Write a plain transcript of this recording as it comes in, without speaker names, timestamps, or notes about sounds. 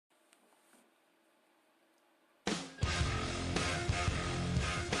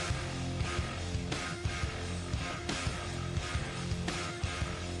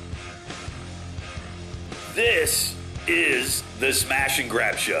This is the Smash and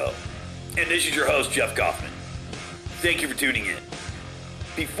Grab Show, and this is your host, Jeff Kaufman. Thank you for tuning in.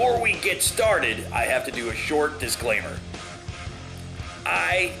 Before we get started, I have to do a short disclaimer.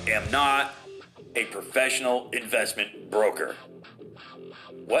 I am not a professional investment broker.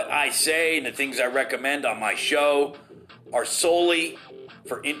 What I say and the things I recommend on my show are solely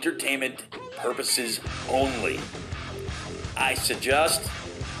for entertainment purposes only. I suggest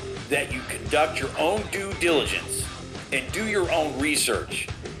that you conduct your own due diligence and do your own research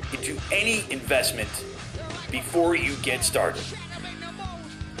into any investment before you get started.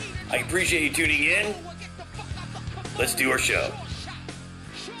 I appreciate you tuning in. Let's do our show.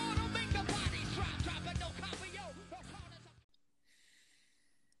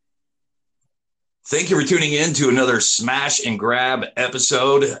 Thank you for tuning in to another Smash and Grab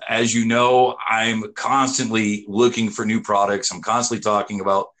episode. As you know, I'm constantly looking for new products. I'm constantly talking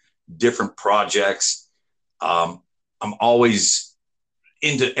about different projects. I'm always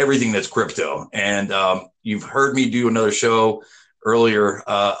into everything that's crypto. And you've heard me do another show earlier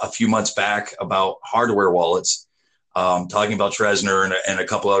a few months back about hardware wallets, talking about Trezor and a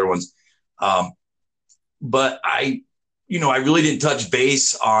couple other ones. But I really didn't touch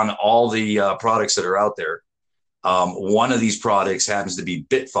base on all the products that are out there. One of these products happens to be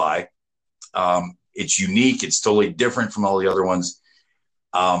Bitfi. It's unique. It's totally different from all the other ones.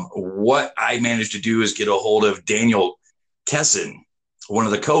 What I managed to do is get a hold of Daniel Khasin, one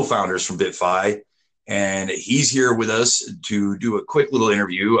of the co-founders from Bitfi, and he's here with us to do a quick little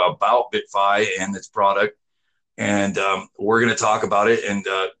interview about Bitfi and its product. And we're going to talk about it and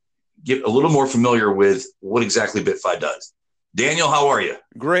get a little more familiar with what exactly Bitfi does. Daniel, how are you?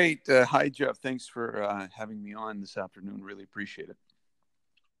 Great. Hi, Jeff. Thanks for having me on this afternoon. Really appreciate it.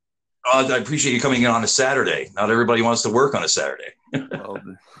 I appreciate you coming in on a Saturday. Not everybody wants to work on a Saturday. Well,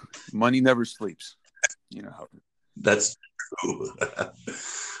 money never sleeps. You know how. That's true.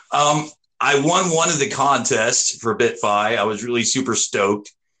 I won one of the contests for Bitfi. I was really super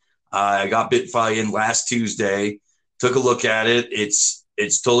stoked. I got Bitfi in last Tuesday. Took a look at it. It's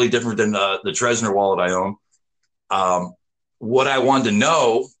totally different than the Trezor wallet I own. What I wanted to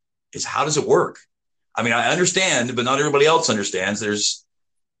know is, how does it work? I mean, I understand, but not everybody else understands.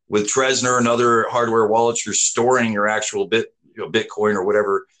 With Trezor and other hardware wallets, you're storing your actual Bitcoin or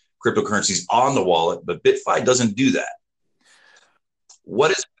whatever cryptocurrencies on the wallet, but Bitfi doesn't do that.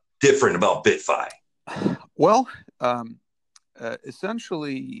 What is different about Bitfi? Well,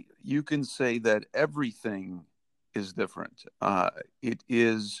 essentially, you can say that everything is different. It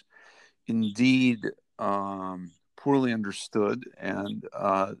is indeed poorly understood, and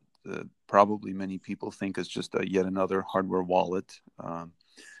probably many people think it's just yet another hardware wallet,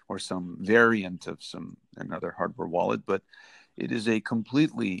 or some variant of another hardware wallet, but it is a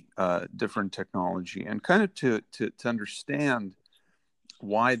completely different technology. And kind of to understand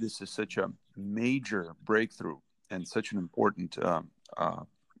why this is such a major breakthrough and such an important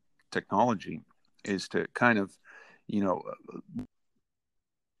technology is to kind of,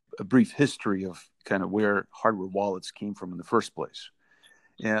 a brief history of kind of where hardware wallets came from in the first place.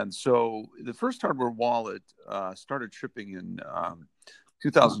 And so the first hardware wallet started shipping in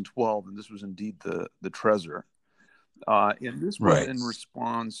 2012, and this was indeed the Trezor. And this was in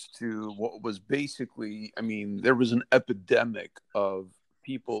response to what was basically, there was an epidemic of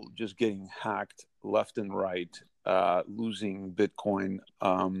people just getting hacked left and right, losing Bitcoin,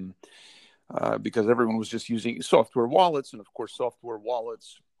 because everyone was just using software wallets. And of course, software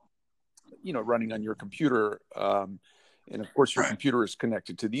wallets, running on your computer. And of course, your computer is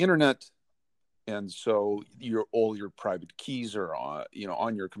connected to the internet. And so all your private keys are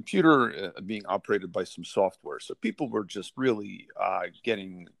on your computer, being operated by some software. So people were just really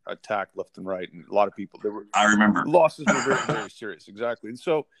getting attacked left and right, and a lot of people. I remember losses were very, very serious. Exactly, and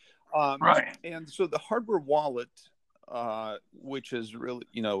so and so the hardware wallet, which is really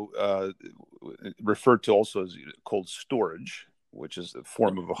referred to also as cold storage, which is a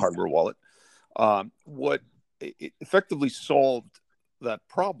form of a hardware wallet, what it effectively solved that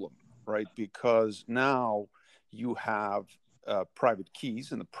problem. Right, because now you have private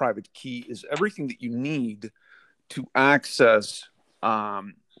keys, and the private key is everything that you need to access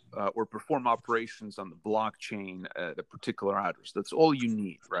or perform operations on the blockchain at a particular address. That's all you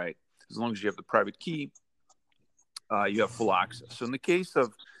need, right? As long as you have the private key, you have full access. So in the case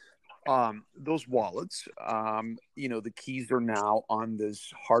of those wallets, the keys are now on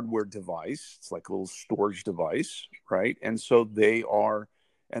this hardware device. It's like a little storage device, right? And so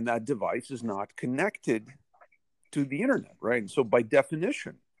and that device is not connected to the internet, right? And so by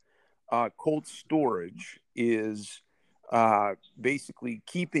definition, cold storage is basically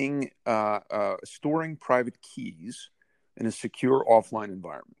storing private keys in a secure offline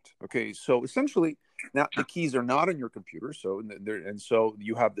environment. Okay, so essentially, now the keys are not on your computer, so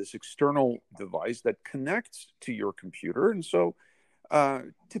you have this external device that connects to your computer, and so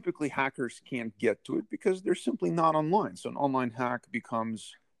typically hackers can't get to it because they're simply not online. So an online hack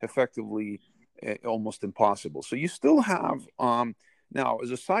becomes effectively almost impossible. So you still have now,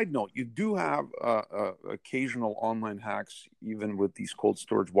 as a side note, you do have occasional online hacks, even with these cold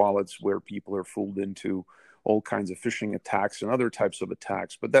storage wallets, where people are fooled into all kinds of phishing attacks and other types of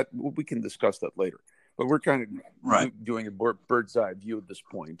attacks. But that we can discuss that later. But we're kind of doing a bird's eye view at this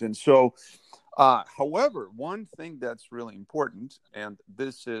point. And so, however, one thing that's really important, and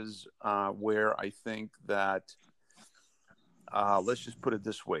this is where I think that, let's just put it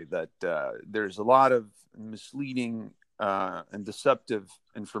this way, that there's a lot of misleading and deceptive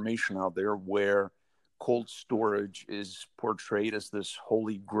information out there where cold storage is portrayed as this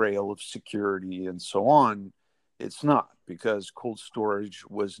holy grail of security and so on. It's not, because cold storage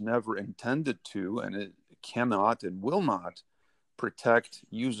was never intended to, and it cannot and will not protect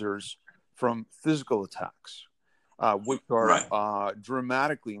users from physical attacks, which are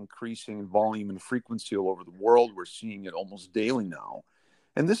dramatically increasing in volume and frequency all over the world. We're seeing it almost daily now.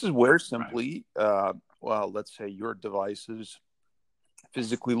 And this is where simply, let's say your device is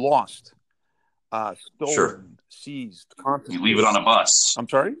physically lost, stolen, seized, confiscated. You leave it on a bus. I'm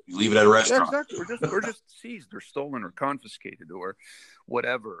sorry? You leave it at a restaurant. Yeah, exactly. Or just seized or stolen or confiscated or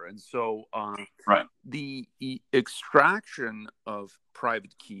whatever. And so the extraction of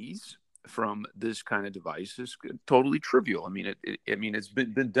private keys from this kind of device is totally trivial. I mean, it's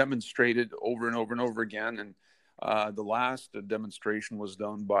been demonstrated over and over and over again. And the last demonstration was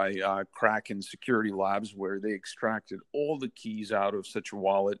done by Kraken Security Labs, where they extracted all the keys out of such a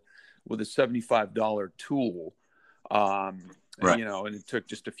wallet with a $75 tool. And it took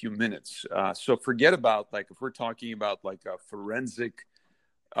just a few minutes. So forget about, like, if we're talking about like a forensic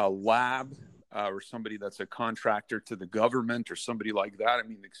lab or somebody that's a contractor to the government or somebody like that. I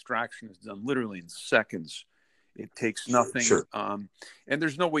mean, the extraction is done literally in seconds. It takes nothing. And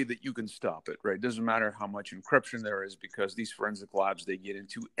there's no way that you can stop it, right? It doesn't matter how much encryption there is, because these forensic labs, they get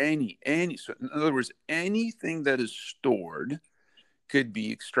into any. So in other words, anything that is stored could be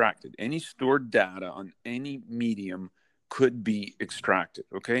extracted. Any stored data on any medium could be extracted.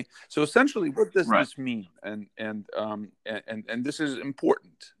 Okay, so essentially, what does this mean? And this is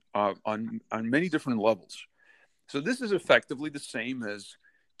important on many different levels. So this is effectively the same as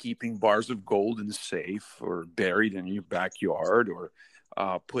keeping bars of gold in a safe or buried in your backyard, or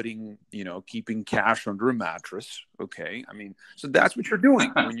keeping cash under a mattress. Okay, I mean, so that's what you're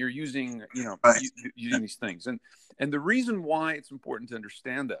doing when you're using using these things. And the reason why it's important to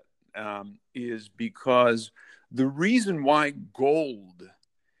understand that is because the reason why gold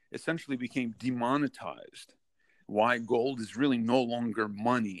essentially became demonetized, why gold is really no longer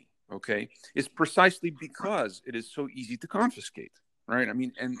money, okay, is precisely because it is so easy to confiscate, right? I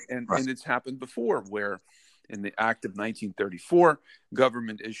mean, and it's happened before, where in the Act of 1934,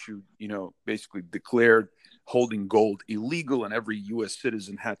 government issued, basically declared holding gold illegal, and every U.S.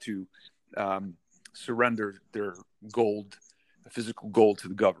 citizen had to surrender their gold, physical gold, to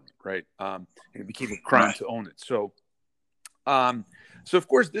the government, right? And it became a crime to own it. So of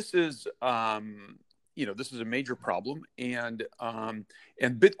course, this is this is a major problem, and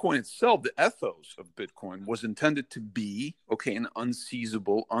Bitcoin itself, the ethos of Bitcoin, was intended to be an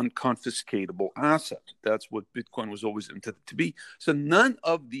unseizable, unconfiscatable asset. That's what Bitcoin was always intended to be. So none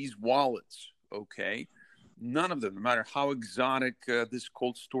of these wallets, none of them, no matter how exotic this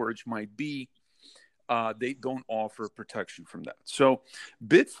cold storage might be, they don't offer protection from that. So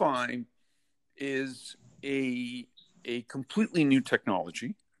Bitfi is a completely new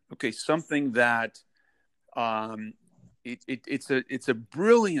technology. Something that it's a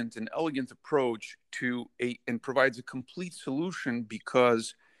brilliant and elegant approach to and provides a complete solution,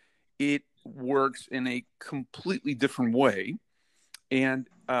 because it works in a completely different way. And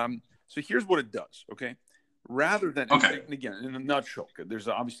so here's what it does. Rather than, and again, in a nutshell, there's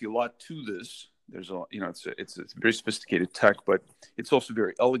obviously a lot to this. There's it's very sophisticated tech, but it's also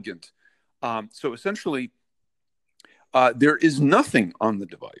very elegant. So essentially, there is nothing on the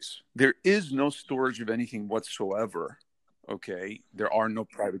device. There is no storage of anything whatsoever. There are no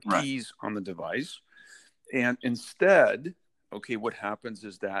private keys on the device. And instead, what happens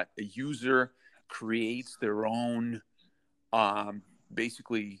is that a user creates their own,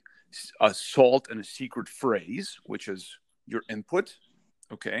 basically, a salt and a secret phrase, which is your input.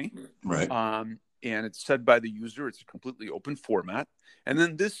 and it's set by the user. It's a completely open format. And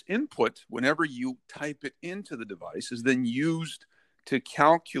then this input, whenever you type it into the device, is then used to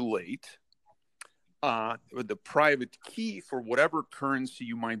calculate the private key for whatever currency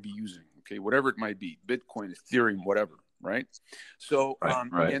you might be using. Okay, whatever it might be, Bitcoin, Ethereum, whatever, right? So,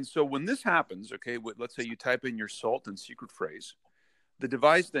 Right. and so when this happens, okay, let's say you type in your salt and secret phrase, the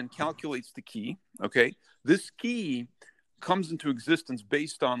device then calculates the key. Okay, this key comes into existence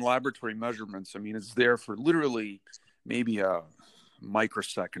based on laboratory measurements. I mean, it's there for literally maybe a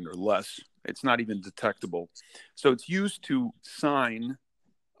microsecond or less. It's not even detectable. So it's used to sign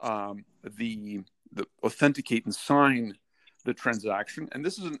the authenticate and sign the transaction. And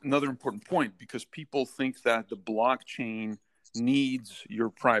this is another important point, because people think that the blockchain needs your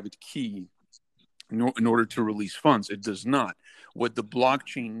private key in order to release funds. It does not. What the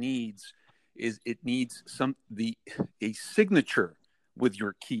blockchain needs is it needs a signature with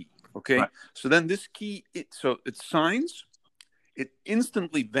your key. Okay. Right. So then this key, it signs, it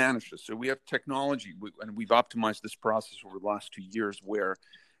instantly vanishes. So we have technology, and we've optimized this process over the last 2 years, where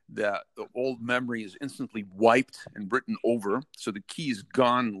the old memory is instantly wiped and written over. So the key is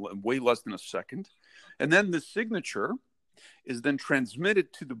gone way less than a second. And then the signature is then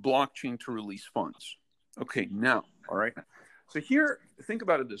transmitted to the blockchain to release funds. Okay, now, all right. So here, think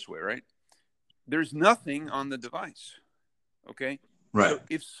about it this way, right? There's nothing on the device. Okay. Right. So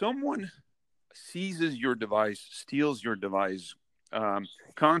if someone seizes your device, steals your device,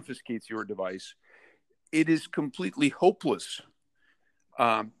 confiscates your device, it is completely hopeless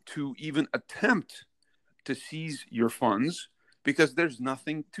to even attempt to seize your funds, because there's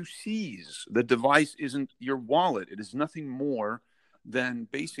nothing to seize. The device isn't your wallet. It is nothing more than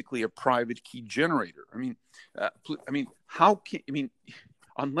basically a private key generator. I mean,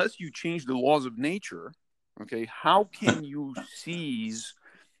 unless you change the laws of nature, okay, how can you seize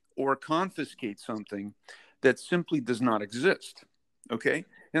or confiscate something that simply does not exist? Okay.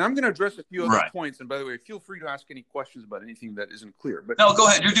 And I'm going to address a few other points. And by the way, feel free to ask any questions about anything that isn't clear. But no, go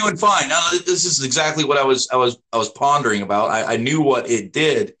ahead. You're doing fine. Now, this is exactly what I was pondering about. I knew what it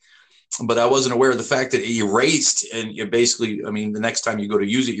did, but I wasn't aware of the fact that it erased. And you basically, I mean, the next time you go to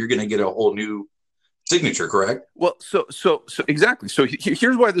use it, you're going to get a whole new signature, correct? Well, so exactly. So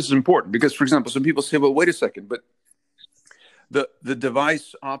here's why this is important. Because, for example, some people say, well, wait a second, but the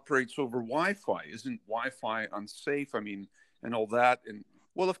device operates over Wi-Fi. Isn't Wi-Fi unsafe? I mean, and all that. And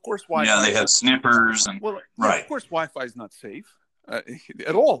well, of course, Wi-Fi. Yeah, they have snippers, and well, yeah, of course, Wi-Fi is not safe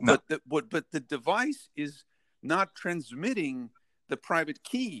at all. No. But the device is not transmitting the private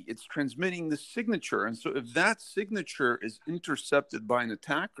key; it's transmitting the signature. And so, if that signature is intercepted by an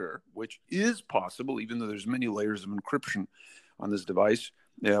attacker, which is possible, even though there's many layers of encryption on this device,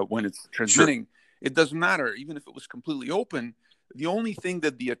 when it's transmitting, it doesn't matter. Even if it was completely open, the only thing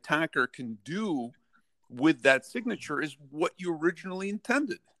that the attacker can do with that signature is what you originally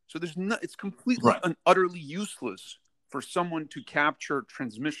intended. So it's completely and utterly useless for someone to capture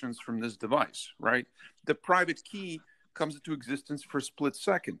transmissions from this device, right? The private key comes into existence for a split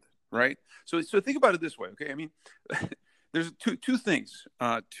second, right? So think about it this way, okay? I mean, there's two things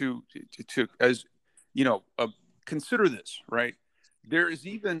to as you know, consider this, right? There is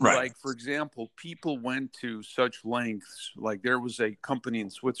even like, for example, people went to such lengths. Like there was a company in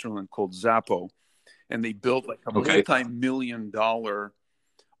Switzerland called Zappo, and they built like a multi-million-dollar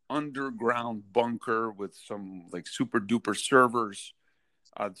underground bunker with some like super duper servers,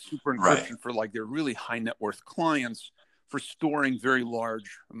 super encryption for like their really high net worth clients, for storing very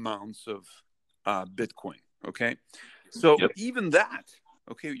large amounts of Bitcoin. Okay. So even that,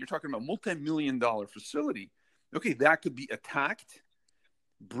 okay, you're talking about multi-million-dollar facility. Okay. That could be attacked,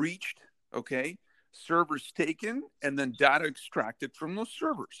 breached. Okay. Servers taken, and then data extracted from those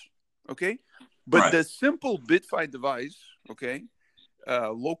servers. Okay. But the simple Bitfi device, okay,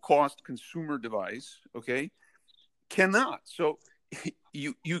 low-cost consumer device, okay, cannot. So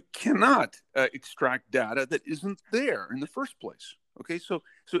you cannot extract data that isn't there in the first place. Okay, so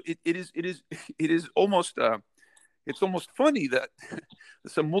it is almost it's almost funny that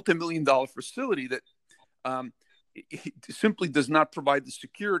it's a multi-million-dollar facility that it simply does not provide the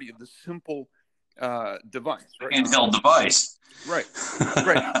security of the simple device, right? Handheld device, right,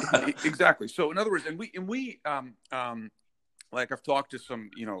 exactly. So in other words, and we like I've talked to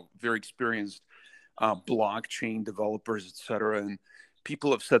some very experienced blockchain developers, etc., and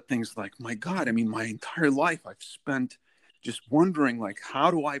people have said things like, "My God, I mean, my entire life I've spent just wondering, like,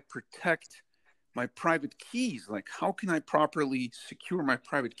 how do I protect my private keys? Like, how can I properly secure my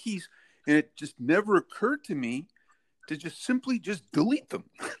private keys?" And it just never occurred to me to just delete them.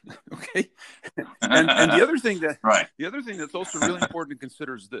 Okay. And the other thing that's also really important to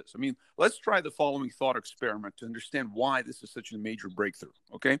consider is this. I mean, let's try the following thought experiment to understand why this is such a major breakthrough.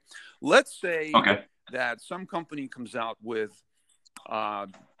 Okay. Let's say that some company comes out with a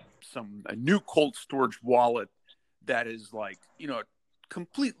new cold storage wallet that is like,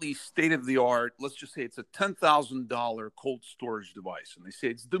 completely state of the art. Let's just say it's a $10,000 cold storage device. And they say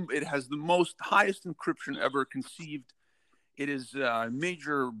it has the highest encryption ever conceived. It is a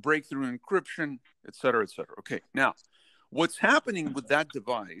major breakthrough in encryption, et cetera, et cetera. Okay. Now, what's happening with that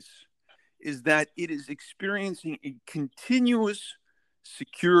device is that it is experiencing a continuous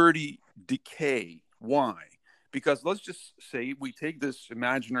security decay. Why? Because let's just say we take this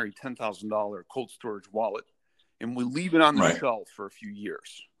imaginary $10,000 cold storage wallet and we leave it on the shelf for a few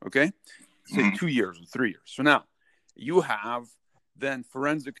years, okay? Say 2 years or 3 years. So now you have then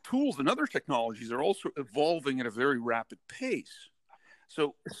forensic tools and other technologies are also evolving at a very rapid pace.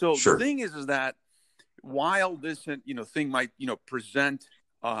 So the thing is that while this thing might present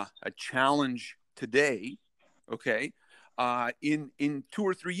a challenge today, okay, in 2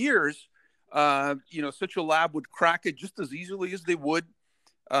 or 3 years, such a lab would crack it just as easily as they would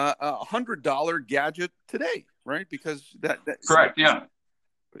a $100 gadget today, right? Because that correct, yeah.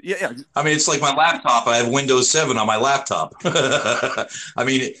 I mean, it's like my laptop. I have Windows 7 on my laptop. I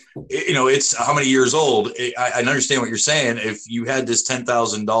mean, it's how many years old? I understand what you're saying. If you had this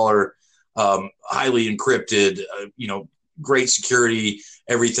 $10,000 highly encrypted, great security,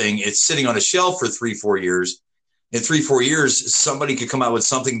 everything, it's sitting on a shelf for 3-4 years. In 3-4 years, somebody could come out with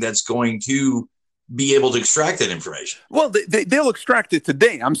something that's going to be able to extract that information. Well, they'll extract it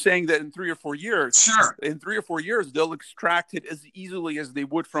today. I'm saying that in 3 or 4 years, in 3 or 4 years, they'll extract it as easily as they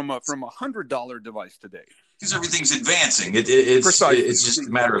would from a $100 device today. Because everything's advancing. It's just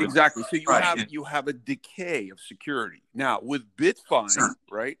a matter of exactly. So you have a decay of security now with Bitfi,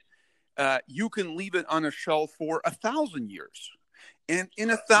 right? You can leave it on a shelf for 1,000 years, and in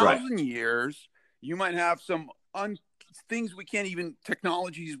 1,000 years, you might have some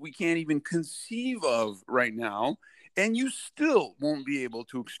technologies we can't even conceive of right now, and you still won't be able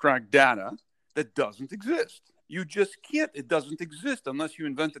to extract data that doesn't exist. You just can't. It doesn't exist unless you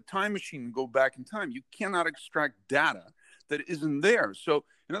invent a time machine and go back in time. You cannot extract data that isn't there. So,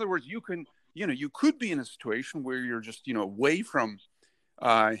 in other words, you could be in a situation where you're just, away from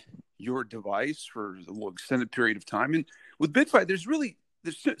your device for a little extended period of time. And with Bitfi,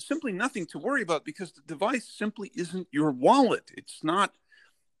 there's simply nothing to worry about because the device simply isn't your wallet. It's not.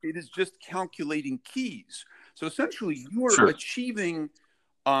 It is just calculating keys. So essentially, you are achieving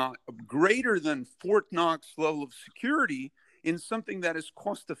greater than Fort Knox level of security in something that is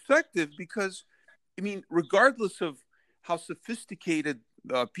cost effective because, regardless of how sophisticated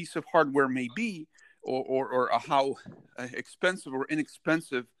a piece of hardware may be or how expensive or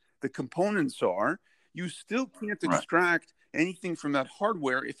inexpensive the components are, you still can't extract anything from that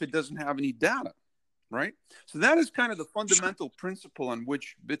hardware if it doesn't have any data, right? So that is kind of the fundamental principle on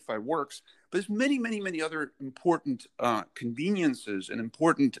which Bitfi works. But there's many, many, many other important conveniences and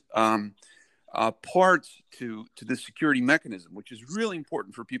important parts to the security mechanism, which is really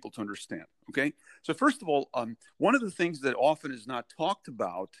important for people to understand, okay? So first of all, one of the things that often is not talked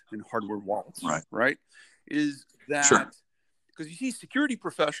about in hardware wallets, right, is that, because you see security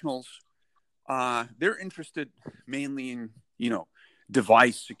professionals, they're interested mainly in,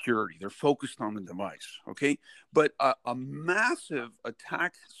 device security. They're focused on the device, okay? But a massive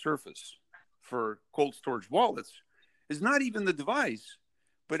attack surface for cold storage wallets is not even the device,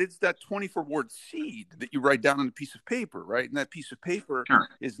 but it's that 24-word seed that you write down on a piece of paper, right? And that piece of paper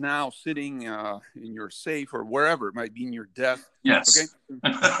is now sitting in your safe or wherever. It might be in your desk. Yes. Okay?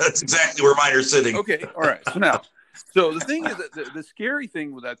 That's exactly where mine are sitting. Okay, all right. So the thing is that the scary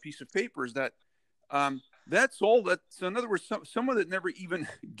thing with that piece of paper is that that's all that. So in other words, someone that never even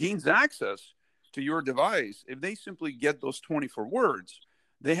gains access to your device, if they simply get those 24 words,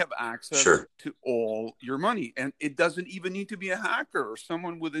 they have access to all your money. And it doesn't even need to be a hacker or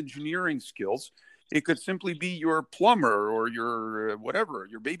someone with engineering skills. It could simply be your plumber or your whatever,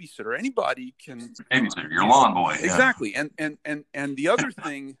 your babysitter. Anybody can. Babysitter, your lawn boy. Exactly. And the other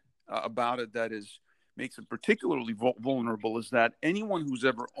thing about it that makes it particularly vulnerable is that anyone who's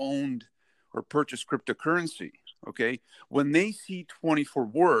ever owned or purchased cryptocurrency, okay, when they see 24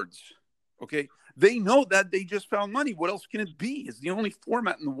 words, okay, they know that they just found money. What else can it be? It's the only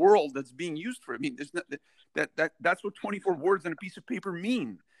format in the world that's being used for it. There's not, that's what 24 words on a piece of paper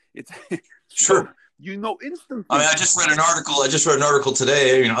mean. It's instantly. I just read an article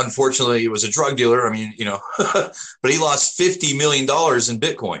today. Unfortunately, it was a drug dealer. but he lost $50 million in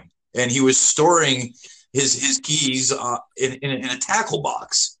Bitcoin, and he was storing his keys in a tackle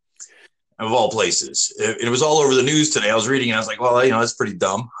box of all places. It was all over the news today. I was reading and I was like, well, that's pretty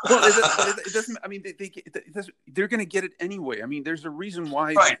dumb. Well, it doesn't. I mean, they're going to get it anyway. I mean, there's a reason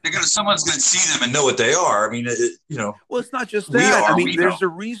why. Right. Someone's going to see them and know what they are. I mean, Well, it's not just that. I mean, there's a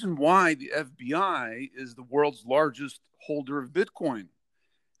reason why the FBI is the world's largest holder of Bitcoin,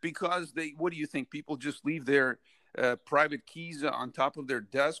 because what do you think? People just leave their private keys on top of their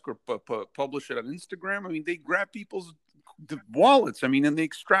desk or publish it on Instagram? I mean, they grab people's wallets. I mean, and they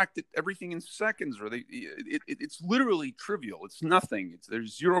extract everything in seconds, or it's literally trivial. It's nothing.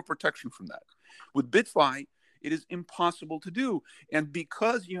 There's zero protection from that. With Bitfi, it is impossible to do. And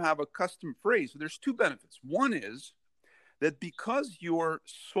because you have a custom phrase, there's two benefits. One is that because your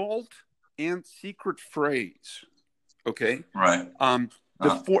salt and secret phrase, okay, right,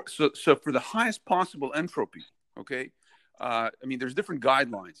 so for the highest possible entropy, okay, I mean, there's different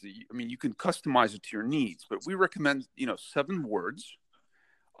guidelines. I mean, you can customize it to your needs, but we recommend 7 words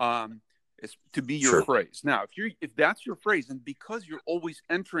to be your phrase. Now, if that's your phrase, and because you're always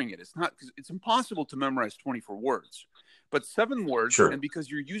entering it, because it's impossible to memorize 24 words, but 7 words, and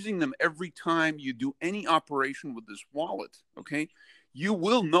because you're using them every time you do any operation with this wallet, okay, you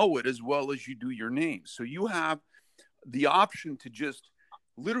will know it as well as you do your name. So you have the option to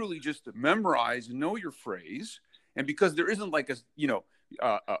literally just memorize and know your phrase. And because there isn't like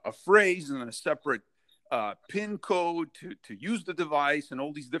a phrase and then a separate PIN code to use the device and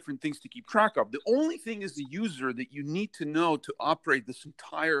all these different things to keep track of, the only thing as the user that you need to know to operate this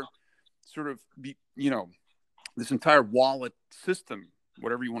entire sort of, this entire wallet system,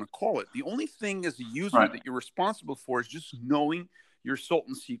 whatever you want to call it, the only thing as a user that you're responsible for is just knowing your salt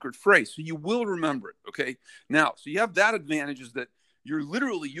and secret phrase. So you will remember it, okay? Now, so you have that advantage is that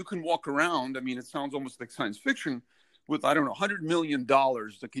you can walk around. I mean, it sounds almost like science fiction with, I don't know, $100 million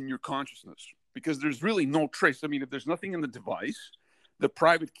like in your consciousness, because there's really no trace. I mean, if there's nothing in the device, the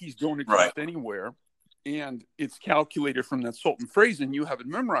private keys don't exist anywhere, and it's calculated from that salt and phrase, and you have it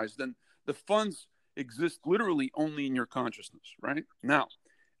memorized, then the funds exist literally only in your consciousness, right? Now,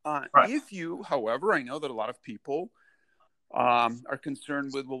 if you, however, I know that a lot of people are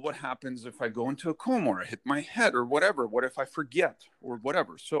concerned with, well, what happens if I go into a coma or I hit my head or whatever? What if I forget or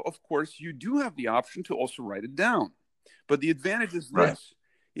whatever? So, of course, you do have the option to also write it down. But the advantage is this.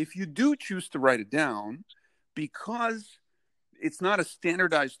 If you do choose to write it down, because it's not a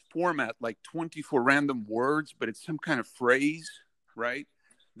standardized format like 24 random words, but it's some kind of phrase, right?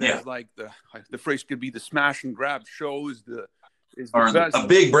 There's like the phrase could be the smash and grab shows a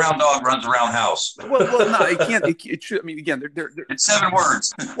big brown dog runs around house. Well, no, it can't. It should. I mean, again, it's 7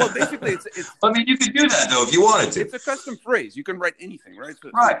 words. Well, basically, it's. I mean, you could do that though if you wanted to. It's a custom phrase. You can write anything, right?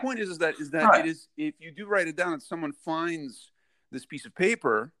 So the point is that it is. If you do write it down and someone finds this piece of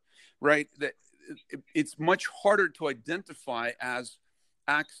paper, right, that it's much harder to identify as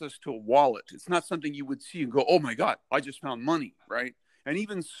access to a wallet. It's not something you would see and go, "Oh my God, I just found money," right? And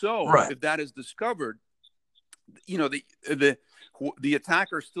even so, if that is discovered, the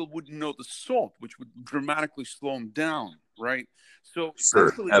attacker still wouldn't know the salt, which would dramatically slow him down, right? So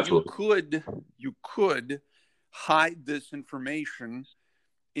essentially, you could hide this information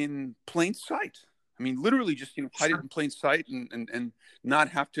in plain sight. I mean, literally, just hide it in plain sight and not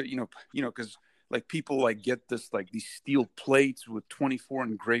have to, because like people like get these steel plates with 24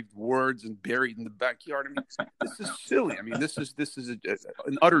 engraved words and buried in the backyard. I mean, this is silly. I mean, this is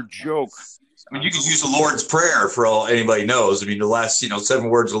an utter joke. I mean, you could use the Lord's Prayer for all anybody knows. I mean, the last 7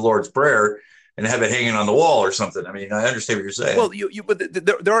 words of the Lord's Prayer and have it hanging on the wall or something. I mean, I understand what you're saying. Well,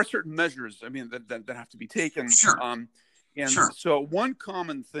 but there are certain measures. I mean, that have to be taken. So one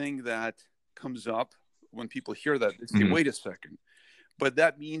common thing that comes up when people hear that is, say, wait a second. But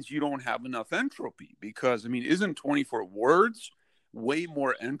that means you don't have enough entropy, because, I mean, isn't 24 words way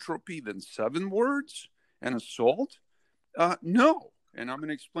more entropy than 7 words and assault? No. And I'm going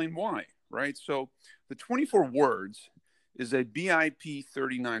to explain why, right? So the 24 words is a BIP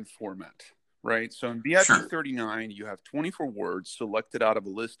 39 format, right? So in BIP 39, you have 24 words selected out of a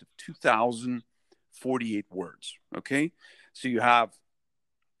list of 2,048 words, okay? So you have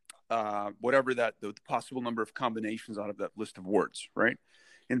whatever the possible number of combinations out of that list of words, right?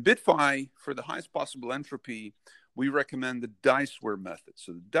 In Bitfi, for the highest possible entropy, we recommend the diceware method.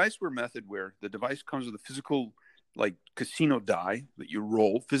 So the diceware method, where the device comes with a physical, like, casino die that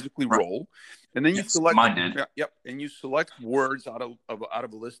you physically roll, and then you select. Mine did. And you select words out of a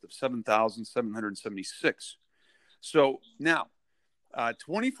list of 7,776. So now,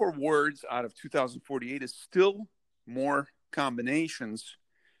 24 words out of 2,048 is still more combinations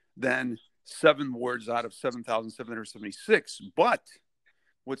than 7 words out of 7,776. But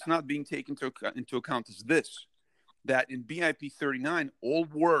what's not being taken into account is this, that in BIP 39, all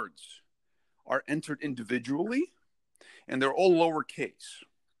words are entered individually and they're all lowercase.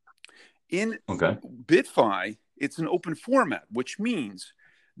 In Bitfi, it's an open format, which means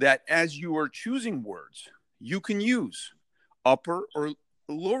that as you are choosing words, you can use upper or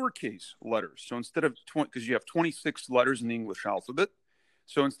lowercase letters. So instead of 20, because you have 26 letters in the English alphabet,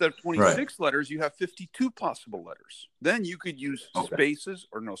 so instead of 26 letters, you have 52 possible letters. Then you could use spaces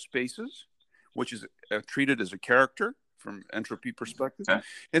or no spaces, which is treated as a character from entropy perspective.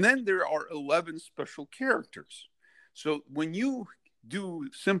 And then there are 11 special characters. So when you do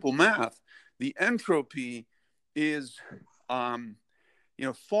simple math, the entropy is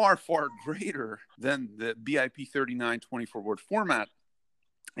far, far greater than the BIP 39 24-word format.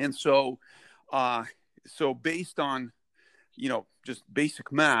 And so based on just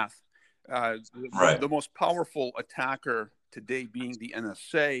basic math, the most powerful attacker today being the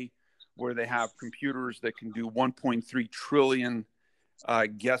NSA, where they have computers that can do 1.3 trillion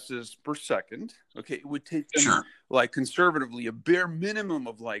guesses per second. Okay, it would take them like conservatively a bare minimum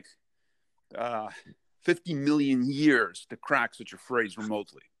of like 50 million years to crack such a phrase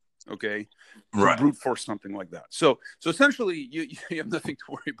remotely. Okay, to brute force something like that. So essentially, you have nothing to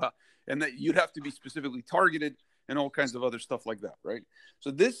worry about, and that you'd have to be specifically targeted and all kinds of other stuff like that, right?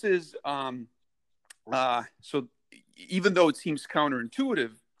 So this is so even though it seems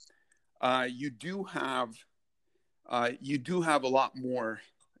counterintuitive, you do have a lot more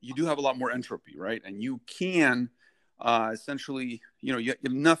entropy, right? And you can essentially, you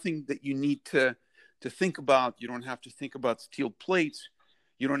have nothing that you need to think about. You don't have to think about steel plates.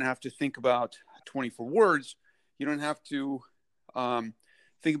 You don't have to think about 24 words. You don't have to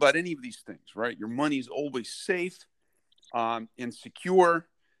think about any of these things, right? Your money is always safe and secure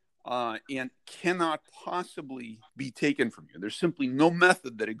and cannot possibly be taken from you. There's simply no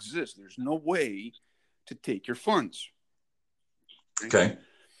method that exists. There's no way to take your funds. Okay.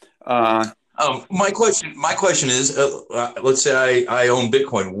 My question is, let's say I own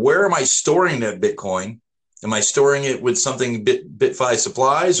Bitcoin. Where am I storing that Bitcoin? Am I storing it with something Bitfi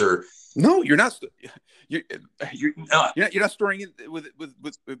supplies, or no? You're not. You're not storing it with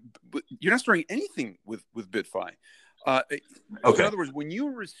you're not storing anything with Bitfi. So in other words, when you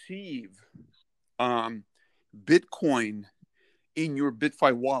receive Bitcoin in your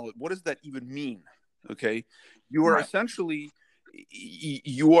Bitfi wallet, what does that even mean? Okay, you are essentially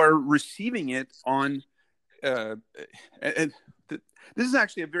you are receiving it on and this is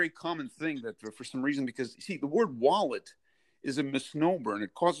actually a very common thing that for some reason, because see, the word wallet is a misnomer and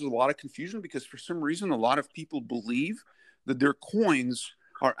it causes a lot of confusion because for some reason a lot of people believe that their coins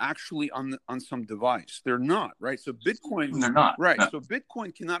are actually on some device. They're not, right? So Bitcoin, they're not, right? No. So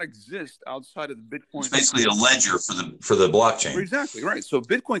Bitcoin cannot exist outside of the Bitcoin. It's basically a ledger for the blockchain. Exactly, right. So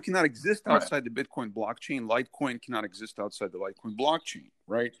Bitcoin cannot exist outside the Bitcoin blockchain. Litecoin cannot exist outside the Litecoin blockchain,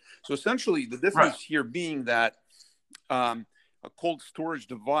 right? So essentially, the difference here being that a cold storage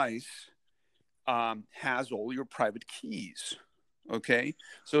device has all your private keys. Okay,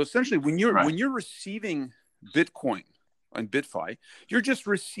 so essentially, when you're receiving Bitcoin on Bitfi, you're just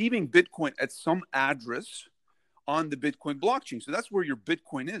receiving Bitcoin at some address on the Bitcoin blockchain. So that's where your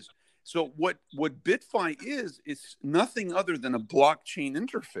Bitcoin is. So what Bitfi is nothing other than a blockchain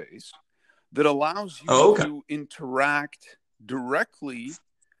interface that allows you to interact directly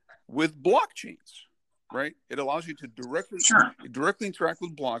with blockchains, right? It allows you to directly interact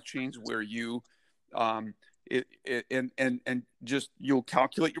with blockchains where you just you'll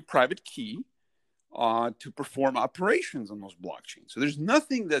calculate your private key to perform operations on those blockchains. So there's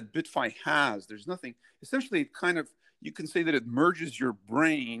nothing that Bitfi has. There's nothing. Essentially, it kind of, you can say that it merges your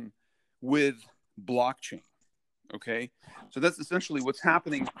brain with blockchain. Okay, so that's essentially what's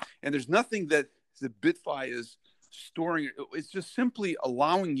happening. And there's nothing that the Bitfi is storing. It's just simply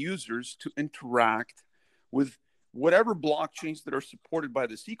allowing users to interact with whatever blockchains that are supported by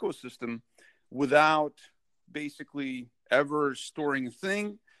this ecosystem without basically ever storing a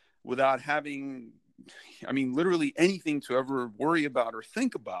thing, without having, literally anything to ever worry about or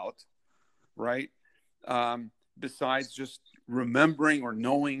think about, right? Besides just remembering or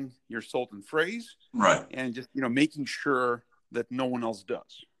knowing your Sultan phrase, right? And just, making sure that no one else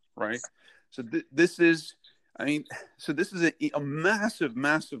does, right? So this is a massive,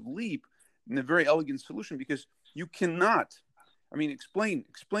 massive leap and a very elegant solution, because you cannot, explain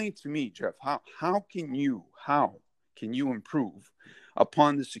to me, Jeff, how can you improve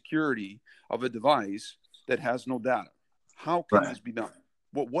upon the security of a device that has no data? How can this be done?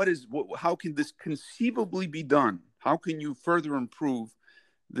 How can this conceivably be done? How can you further improve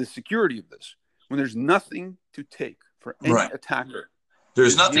the security of this when there's nothing to take for any attacker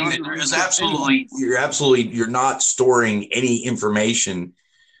There's is nothing beyond that the there is reach of anyone. you're not storing any information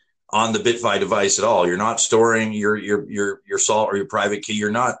on the Bitfi device at all. You're not storing your salt or your private key.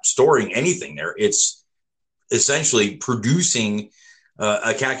 You're not storing anything there. It's essentially producing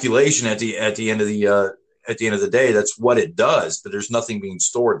a calculation at the end of the day. That's what it does, but there's nothing being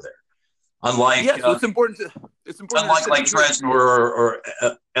stored there. Unlike Yeah, so it's important to like understand here. Trezor or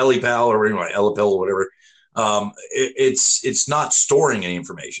Elipal or anyway, Elipel or whatever, it's not storing any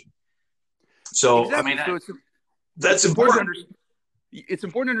information. So I Exactly. mean So that's it's important to important. understand. It's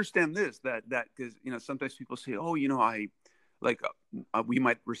important to understand this that because sometimes people say, oh, I like we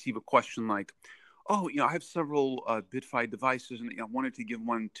might receive a question like, oh, I have several Bitfi devices, and I wanted to give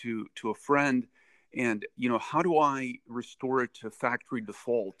one to a friend, and how do I restore it to factory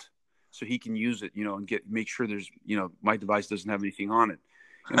default so he can use it, and make sure there's my device doesn't have anything on it,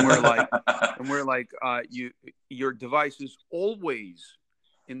 and we're like your device is always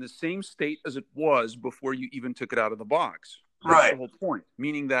in the same state as it was before you even took it out of the box. That's Right. the whole point.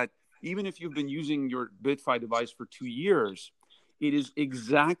 Meaning that even if you've been using your Bitfi device for 2 years, it is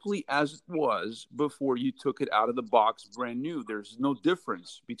exactly as it was before you took it out of the box brand new. There's no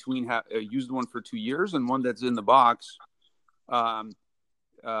difference between used one for 2 years and one that's in the box um,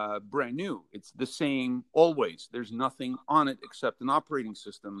 brand new. It's the same always. There's nothing on it except an operating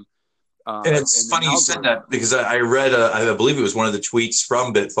system And it's and an funny you said algorithm. that because I read, I believe it was one of the tweets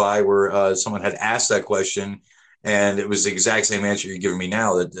from Bitfi where someone had asked that question, and it was the exact same answer you're giving me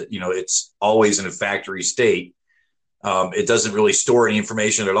now. That it's always in a factory state. It doesn't really store any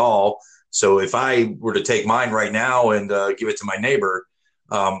information at all. So if I were to take mine right now and give it to my neighbor,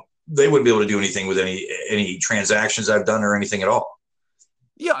 they wouldn't be able to do anything with any transactions I've done or anything at all.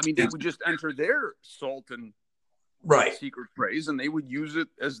 Yeah, I mean, they would just enter their salt and Right. secret phrase, and they would use it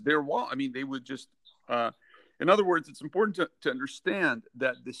as their wall. I mean, they would just, in other words, it's important to understand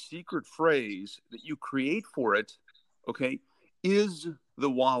that the secret phrase that you create for it, okay, is the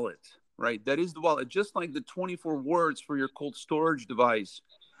wallet, right? That is the wallet. Just like the 24 words for your cold storage device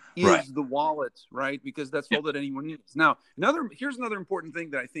Right. is the wallet, right? Because that's Yeah. all that anyone needs. Now, here's another important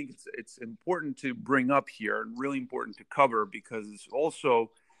thing that I think it's important to bring up here and really important to cover because it's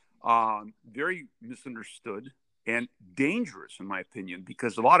also very misunderstood and dangerous, in my opinion,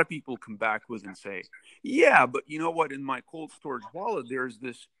 because a lot of people come back with and say, yeah, but you know what? In my cold storage wallet, there's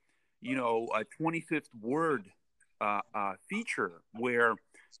this, a 25th word feature where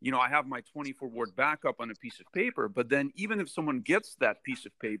I have my 24 word backup on a piece of paper, but then even if someone gets that piece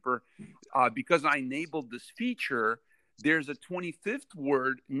of paper, because I enabled this feature, there's a 25th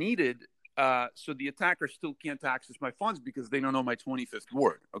word needed. So the attacker still can't access my funds because they don't know my 25th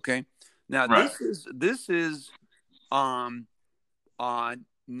word. Okay. Now Right. this is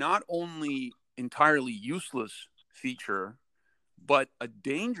not only entirely useless feature, but a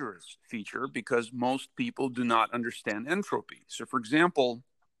dangerous feature because most people do not understand entropy. So, for example,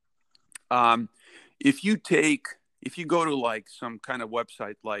 if you go to like some kind of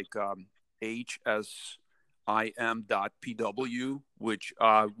website like hsim.pw, which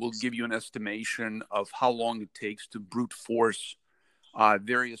will give you an estimation of how long it takes to brute force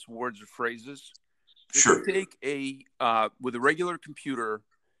various words or phrases. If Sure. you take with a regular computer,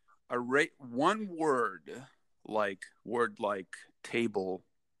 one word like table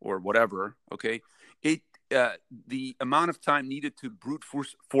or whatever, okay, the amount of time needed to brute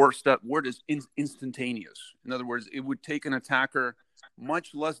force that word is instantaneous. In other words, it would take an attacker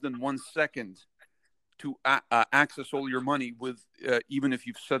much less than 1 second to access all your money with even if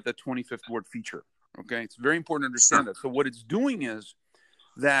you've set that 25th word feature. Okay, it's very important to understand that. So what it's doing is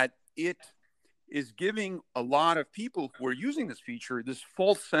that it is giving a lot of people who are using this feature this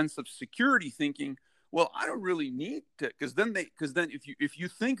false sense of security, thinking, well, I don't really need to, because then if you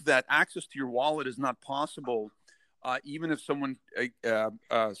think that access to your wallet is not possible, even if someone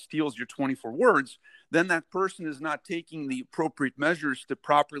steals your 24 words, then that person is not taking the appropriate measures to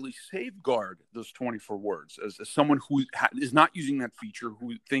properly safeguard those 24 words. As someone who is not using that feature,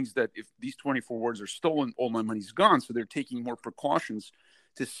 who thinks that if these 24 words are stolen, all my money's gone. So they're taking more precautions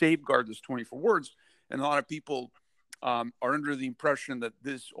to safeguard those 24 words. And a lot of people are under the impression that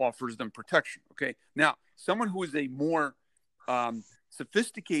this offers them protection. Okay. Now, someone who is a more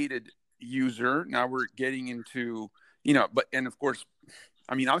sophisticated user, now we're getting into, and of course,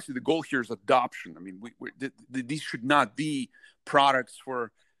 I mean, obviously the goal here is adoption. I mean, these should not be products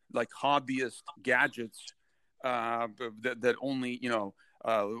for like hobbyist gadgets that only, 1/10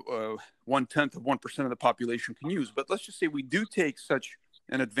 of 1% of the population can use. But let's just say we do take such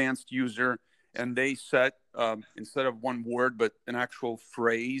an advanced user and they set instead of one word but an actual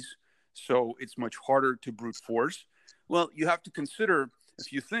phrase, so it's much harder to brute force. Well, you have to consider a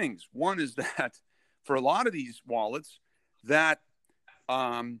few things. One is that for a lot of these wallets, that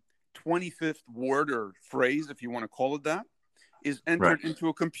 25th word or phrase, if you want to call it that, is entered into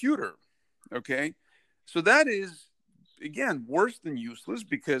a computer. Okay. So that is, again, worse than useless,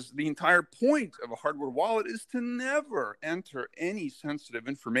 because the entire point of a hardware wallet is to never enter any sensitive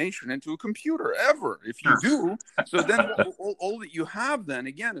information into a computer ever. If you do, so then all that you have then,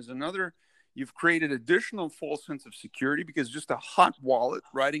 again, is another, you've created additional false sense of security, because just a hot wallet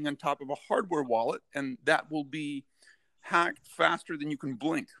riding on top of a hardware wallet, and that will be hacked faster than you can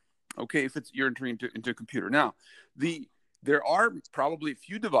blink. Okay, if you're entering into a computer. Now, there are probably a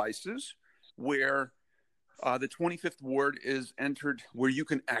few devices where the 25th word is entered, where you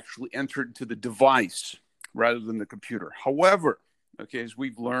can actually enter into the device rather than the computer. However, okay, as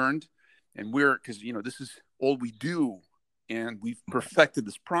we've learned, and because this is all we do, and we've perfected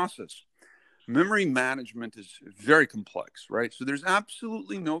this process. Memory management is very complex, right? So there's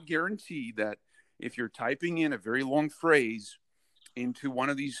absolutely no guarantee that if you're typing in a very long phrase into one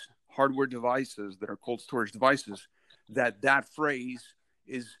of these hardware devices that are cold storage devices, that phrase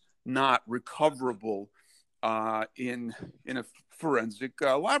is not recoverable in a forensic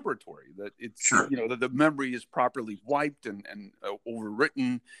laboratory, that it's that the memory is properly wiped and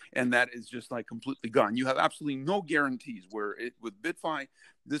overwritten, and that is just like completely gone. You have absolutely no guarantees, where with Bitfi,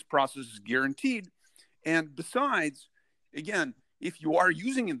 this process is guaranteed. And besides, again, if you are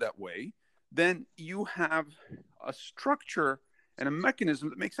using it that way, then you have a structure and a mechanism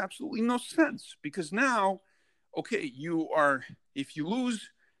that makes absolutely no sense, because now, okay, if you lose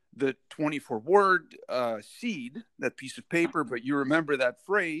the 24-word seed, that piece of paper, but you remember that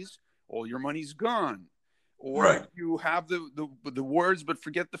phrase, all your money's gone. Or you have the words but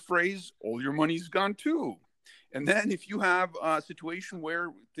forget the phrase, all your money's gone too. And then if you have a situation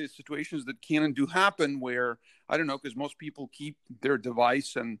where the situations that can and do happen, where, I don't know, because most people keep their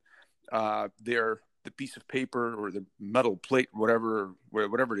device and the piece of paper or the metal plate, whatever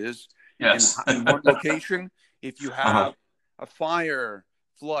it is, in one location. If you have a fire,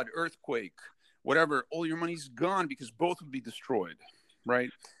 flood, earthquake, whatever, all your money's gone, because both would be destroyed, right?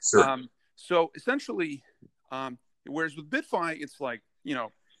 Sure. So essentially, whereas with Bitfi, it's like,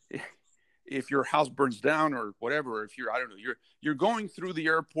 if your house burns down or whatever, if you're going through the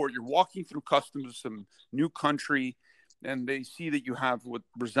airport, you're walking through customs, some new country, and they see that you have what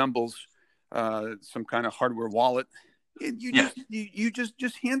resembles some kind of hardware wallet, and you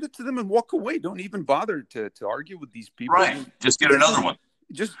just hand it to them and walk away. Don't even bother to argue with these people. Right. Just get another one.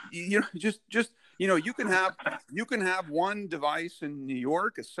 You can have one device in New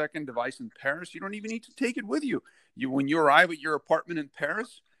York, a second device in Paris. You don't even need to take it with you. When you arrive at your apartment in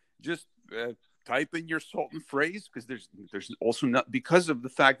Paris, just type in your salt and phrase, because there's also not, because of the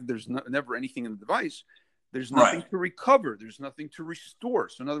fact that there's never anything in the device. There's nothing to recover. There's nothing to restore.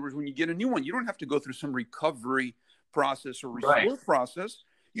 So in other words, when you get a new one, you don't have to go through some recovery process or restore process.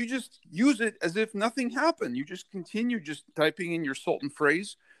 You just use it as if nothing happened. You just continue just typing in your salt and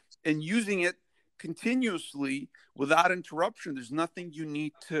phrase and using it continuously without interruption. There's nothing you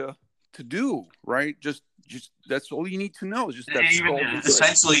need to do, right? Just that's all you need to know. Is just that.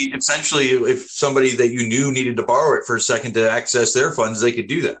 Essentially, if somebody that you knew needed to borrow it for a second to access their funds, they could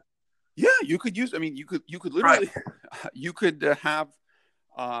do that. Yeah, you could use. I mean, you could literally, you could have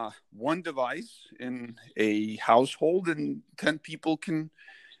one device in a household, and 10 people can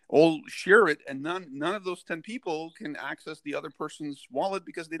all share it, and none of those 10 people can access the other person's wallet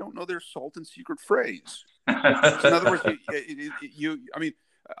because they don't know their salt and secret phrase. So in other words,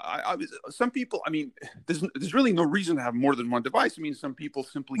 some people. I mean, there's really no reason to have more than one device. I mean, some people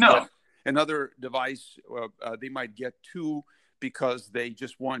simply get another device. They might get two, because they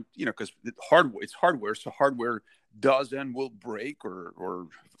just want, because it's hardware, so hardware does and will break or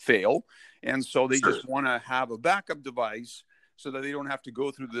fail, and so they just want to have a backup device so that they don't have to go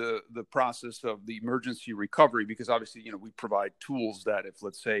through the process of the emergency recovery, because obviously, we provide tools that if,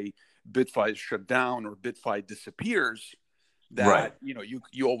 let's say, Bitfi is shut down or Bitfi disappears, that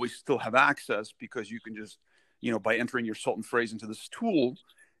you always still have access, because you can just, by entering your salt and phrase into this tool,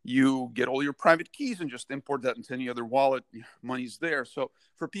 you get all your private keys and just import that into any other wallet. Money's there. So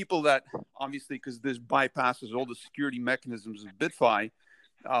for people that, obviously, because this bypasses all the security mechanisms of Bitfi,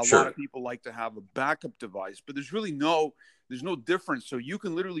 a lot of people like to have a backup device, but there's no difference. So you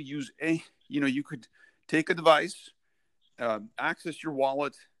can literally use you could take a device, access your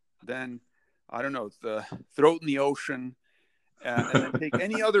wallet, then, I don't know, throw it in the ocean, and then take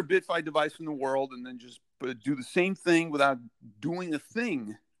any other Bitfi device in the world, and then just do the same thing without doing a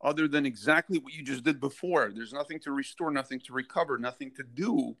thing other than exactly what you just did before. There's nothing to restore, nothing to recover, nothing to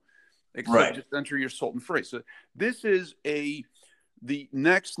do except just enter your salt and phrase. So this is a the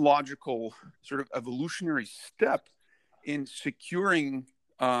next logical sort of evolutionary step in securing,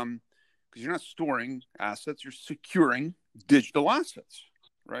 because you're not storing assets, you're securing digital assets,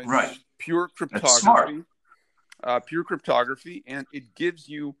 right? Right. Pure That's smart. cryptography, and it gives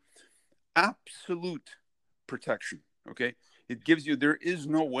you absolute protection. Okay, it gives you, there is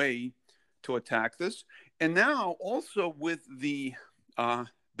no way to attack this. And now also with the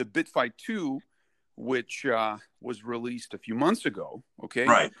Bitfi 2, which was released a few months ago. Okay,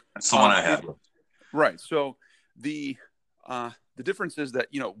 Right. That's the one I have. Right. So the difference is that,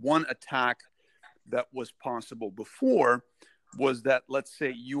 one attack that was possible before was that, let's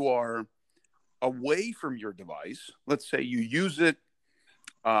say you are away from your device. Let's say you use it,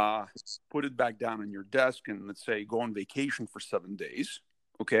 put it back down on your desk, and let's say go on vacation for 7 days.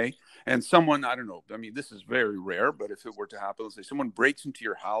 Okay. And someone, I don't know, I mean, this is very rare, but if it were to happen, let's say someone breaks into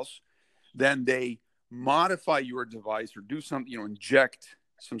your house, then they modify your device or do some, inject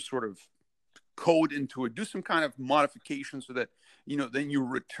some sort of code into it, do some kind of modification so that, then you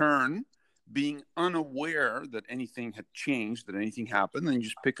return being unaware that anything had changed, that anything happened. Then you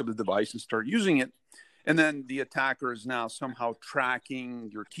just pick up the device and start using it. And then the attacker is now somehow tracking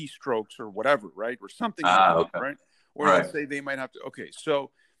your keystrokes or whatever, right? Or something like that, Okay. right? Or let's say they might have to, okay.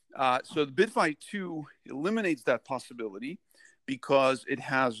 So the Bitfi 2 eliminates that possibility because it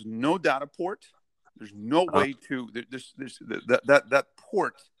has no data port. There's no way to, that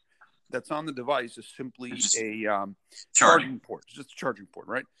port that's on the device is simply a charging port. It's just a charging port,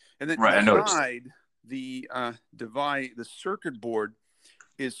 right? And then inside the device, the circuit board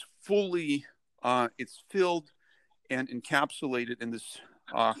is fully, it's filled and encapsulated in this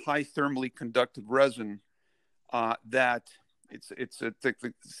high thermally conductive resin that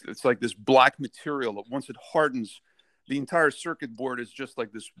it's like this black material that once it hardens, the entire circuit board is just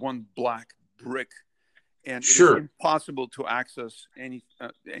like this one black brick. And it's impossible to access any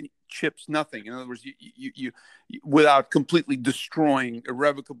chips, nothing. In other words, you without completely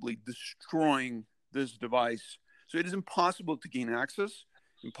irrevocably destroying this device. So it is impossible to gain access,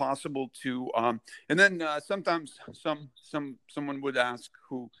 impossible to. And then sometimes someone would ask,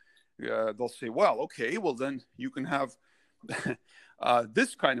 they'll say, well, okay, well then you can have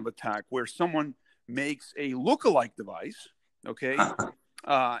this kind of attack where someone makes a lookalike device, okay.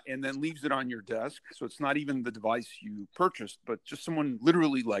 And then leaves it on your desk. So it's not even the device you purchased, but just someone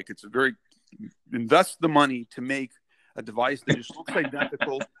literally invests the money to make a device that just looks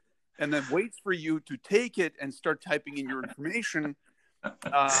identical and then waits for you to take it and start typing in your information.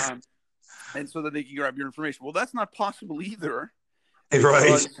 And so that they can grab your information. Well, that's not possible either.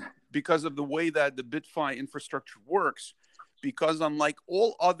 Because of the way that the Bitfi infrastructure works, because unlike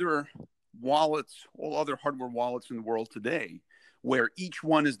all other wallets, all other hardware wallets in the world today, where each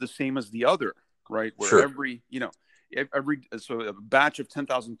one is the same as the other, right? Where so a batch of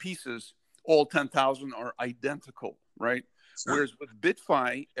 10,000 pieces, all 10,000 are identical, right? Sure. Whereas with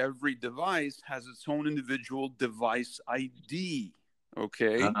Bitfi, every device has its own individual device ID,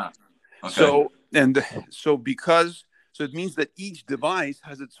 okay? Okay. So it means that each device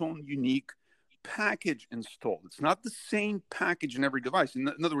has its own unique package installed. It's not the same package in every device. In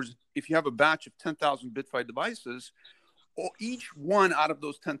other words, if you have a batch of 10,000 Bitfi devices, each one out of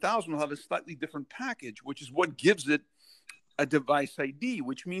those 10,000 will have a slightly different package, which is what gives it a device ID,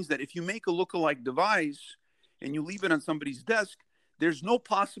 which means that if you make a lookalike device and you leave it on somebody's desk, there's no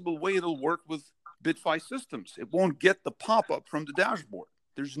possible way it'll work with Bitfi systems. It won't get the pop-up from the dashboard.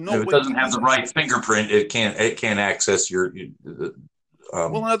 There's no way. If it doesn't have the right fingerprint, it can't access your.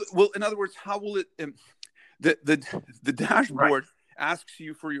 Well, in other words, how will it? The dashboard asks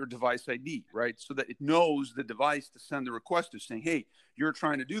you for your device ID, right? So that it knows the device to send the request to, saying, hey, you're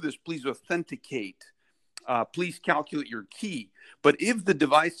trying to do this, please authenticate, please calculate your key. But if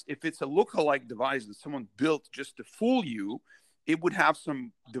it's a lookalike device that someone built just to fool you, it would have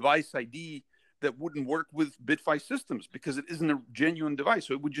some device ID that wouldn't work with Bitfi systems because it isn't a genuine device.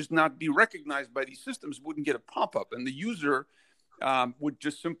 So it would just not be recognized by these systems, wouldn't get a pop-up. And the user would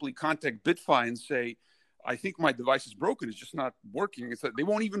just simply contact Bitfi and say, I think my device is broken. It's just not working. It's like they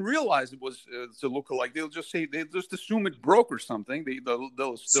won't even realize it's a lookalike. They'll just assume it broke or something.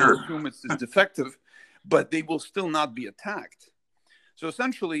 They'll still assume it's defective, but they will still not be attacked. So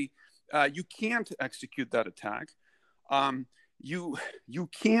essentially, you can't execute that attack. You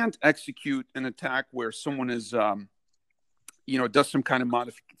can't execute an attack where someone is, does some kind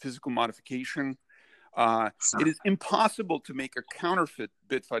of physical modification. It is impossible to make a counterfeit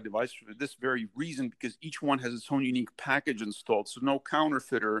Bitfi device for this very reason, because each one has its own unique package installed. So no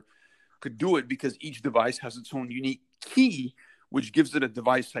counterfeiter could do it because each device has its own unique key, which gives it a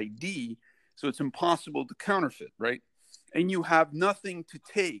device ID. So it's impossible to counterfeit, right? and you have nothing to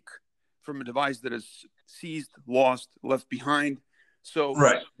take from a device that is seized, lost, left behind. So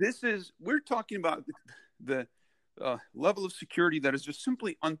Right. we're talking about the level of security that is just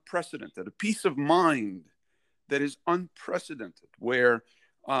simply unprecedented, a peace of mind that is unprecedented, where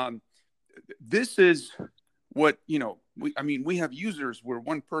this is what, we have users where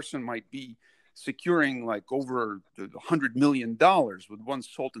one person might be securing like over $100 million with one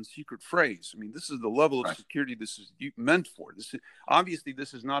salt and secret phrase. I mean, this is the level of security this is meant for. Obviously,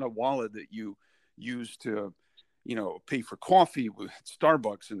 this is not a wallet that you use to, pay for coffee with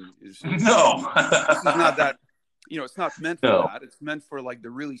Starbucks. And No. this is not that, it's not meant for No. that. It's meant for like the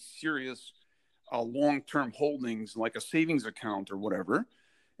really serious long-term holdings, like a savings account or whatever.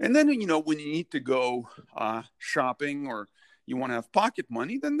 And then, when you need to go shopping or you want to have pocket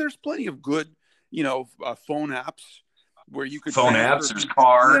money, then there's plenty of good, phone apps where you could Phone transfer. apps, there's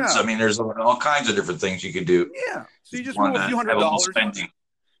cards. Yeah. I mean, there's all kinds of different things you could do. Yeah. So you just Want move a to few have a little $100. spending.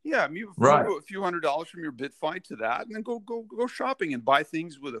 Yeah, move Right. a few $100 from your Bitfi to that, and then go shopping and buy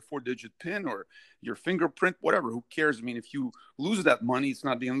things with a 4-digit PIN or your fingerprint, whatever. Who cares? I mean, if you lose that money, it's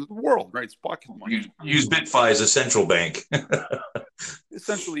not the end of the world, right? It's pocket money. You use Bitfi as a central bank.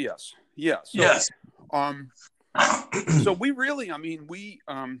 Essentially, yes. Yeah. So, Yes. So we really,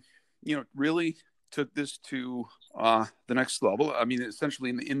 really took this to the next level. I mean,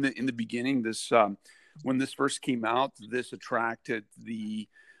 essentially, in the beginning, this when this first came out, this attracted the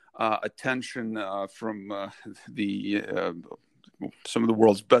attention from some of the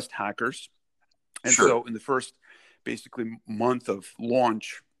world's best hackers, and Sure. so in the first basically month of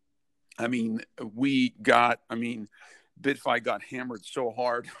launch, Bitfi got hammered so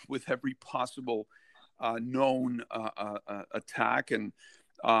hard with every possible known attack, and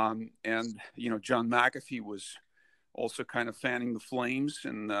John McAfee was also kind of fanning the flames,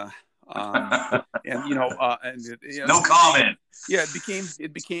 and no comment. Yeah, it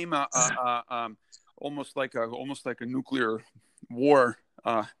became almost like a nuclear war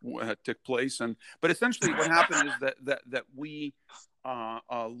took place, but essentially what happened is that we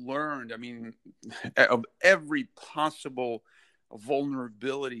learned, of every possible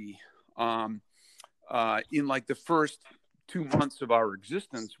vulnerability in like the first 2 months of our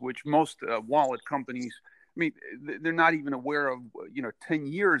existence, which most wallet companies, they're not even aware of, 10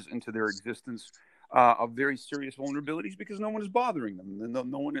 years into their existence of very serious vulnerabilities, because no one is bothering them.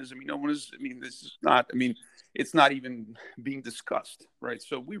 No one is, this is not, it's not even being discussed, right?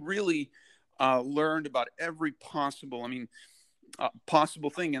 So we really learned about every possible, possible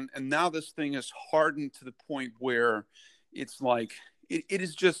thing. And now this thing is hardened to the point where it's like,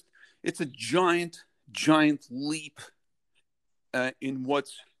 it's a giant leap in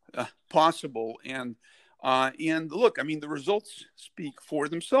what's possible. And look, the results speak for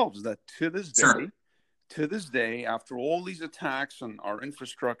themselves, that to this day, after all these attacks on our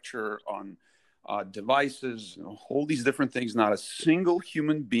infrastructure, on devices, all these different things, not a single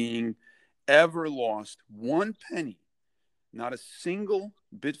human being ever lost one penny. Not a single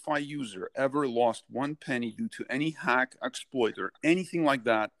Bitfi user ever lost one penny due to any hack, exploit, or anything like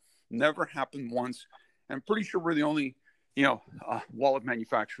that. Never happened once. And I'm pretty sure we're the only, wallet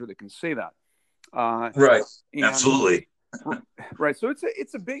manufacturer that can say that. Right. Absolutely. Right. So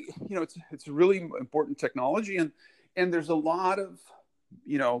it's a big, it's a really important technology, and there's a lot of,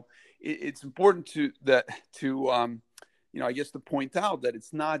 it's important to I guess to point out that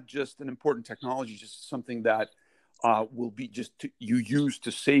it's not just an important technology, just something that will be you use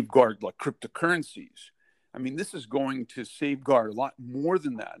to safeguard like cryptocurrencies. This is going to safeguard a lot more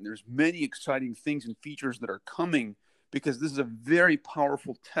than that. And there's many exciting things and features that are coming, because this is a very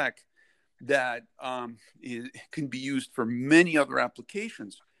powerful tech that can be used for many other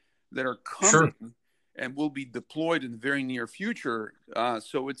applications that are coming. Sure. And will be deployed in the very near future.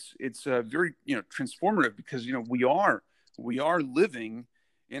 So it's very transformative, because we are living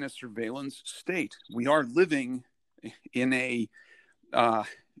in a surveillance state. We are living in a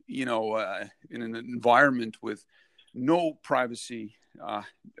in an environment with no privacy. No,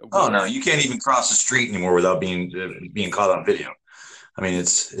 you can't even cross the street anymore without being caught on video.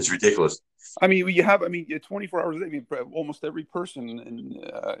 It's ridiculous. You have 24 hours a day. Almost every person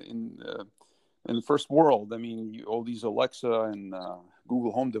in the first world. All these Alexa and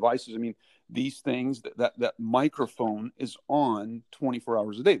Google Home devices. These things, that microphone is on 24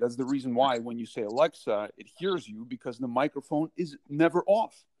 hours a day. That's the reason why when you say Alexa, it hears you, because the microphone is never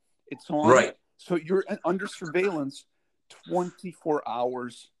off. It's on. Right. So you're under surveillance 24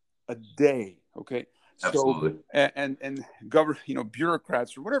 hours a day. Okay. Absolutely. So, and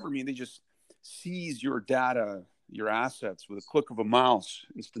bureaucrats or whatever, they just seize your data, your assets with a click of a mouse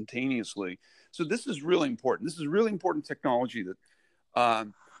instantaneously. So this is really important. This is really important technology that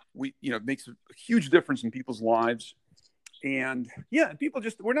makes a huge difference in people's lives. And people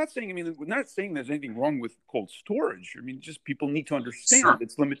we're not saying there's anything wrong with cold storage. I mean, just people need to understand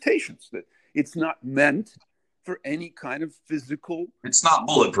its limitations, that it's not meant for any kind of physical. It's not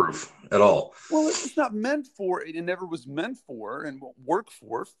bulletproof at all. Well, it's not meant for it. It never was meant for and won't work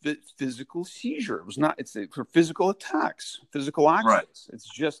for physical seizure. It was not. It's for physical attacks, physical access. Right. It's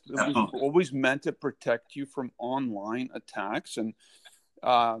just it was always meant to protect you from online attacks. And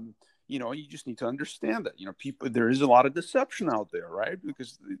you just need to understand that. There is a lot of deception out there, right?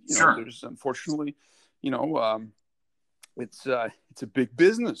 Because there's unfortunately, it's a big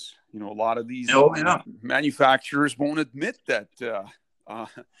business. A lot of these manufacturers won't admit that we're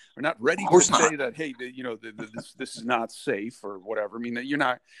not ready to say that. Hey, this is not safe or whatever. I mean, you're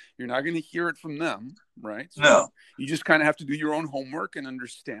not going to hear it from them, right? So no, you just kind of have to do your own homework and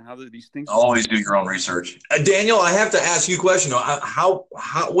understand how these things. Always do your own research. Daniel, I have to ask you a question.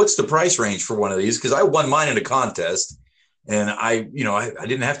 What's the price range for one of these? Because I won mine in a contest, and I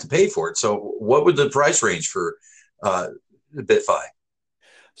didn't have to pay for it. So, what would the price range for the Bitfi?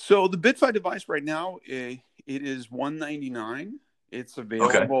 So the Bitfi device right now, it is $199. It's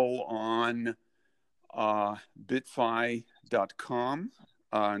available on bitfi.com,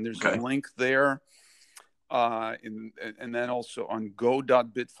 and there's a link there, and then also on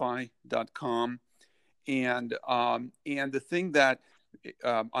go.bitfi.com. And the thing that,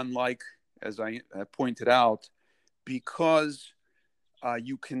 unlike, as I pointed out, because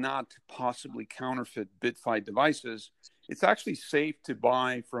you cannot possibly counterfeit Bitfi devices, it's actually safe to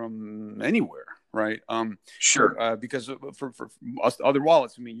buy from anywhere, right? Because for us, other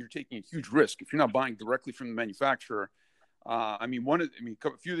wallets, I mean, you're taking a huge risk if you're not buying directly from the manufacturer. A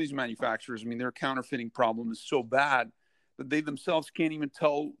few of these manufacturers, I mean, their counterfeiting problem is so bad that they themselves can't even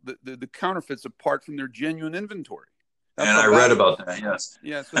tell the counterfeits apart from their genuine inventory. And I read about that. Yes.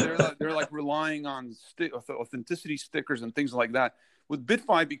 Yeah. So they're like relying on authenticity stickers and things like that. With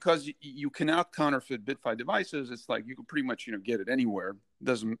Bitfi, because you cannot counterfeit Bitfi devices, it's like you can pretty much get it anywhere. It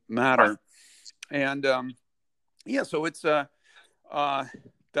doesn't matter. And so it's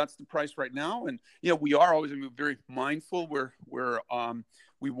that's the price right now. And we are always very mindful.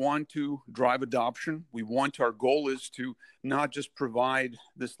 We want to drive adoption. Our goal is to not just provide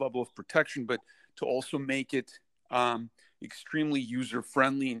this level of protection, but to also make it extremely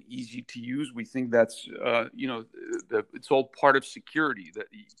user-friendly and easy to use. We think that's, it's all part of security,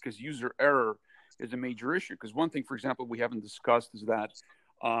 because user error is a major issue. Because one thing, for example, we haven't discussed is that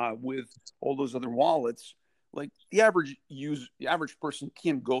with all those other wallets, like the average person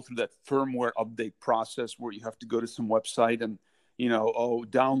can't go through that firmware update process where you have to go to some website and,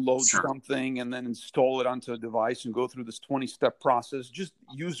 download something and then install it onto a device and go through this 20-step process. Just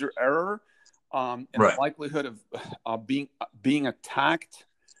user error. And the likelihood of being attacked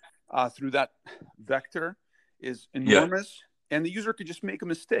through that vector is enormous, and the user could just make a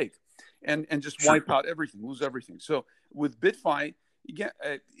mistake and just wipe out everything, lose everything. So with Bitfi,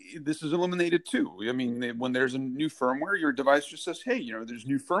 this is eliminated too. I mean, when there's a new firmware, your device just says, "Hey, there's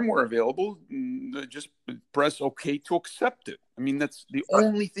new firmware available. Just press OK to accept it." I mean, that's the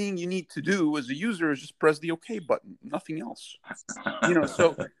only thing you need to do as a user, is just press the OK button, nothing else.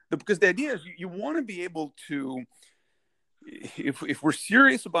 Because the idea is you want to be able to, if we're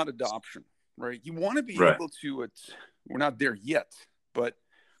serious about adoption, right? You want to be able to. We're not there yet, but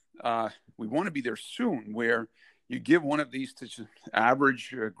we want to be there soon, where you give one of these to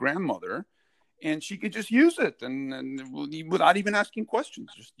average grandmother, and she could just use it and without even asking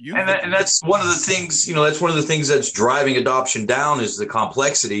questions, just use it. And that's one of the things, that's one of the things that's driving adoption down, is the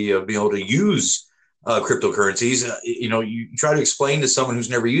complexity of being able to use cryptocurrencies. You try to explain to someone who's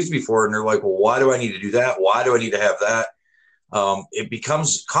never used before, and they're like, well, why do I need to do that? Why do I need to have that? It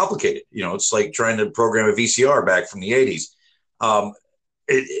becomes complicated. It's like trying to program a VCR back from the 80s.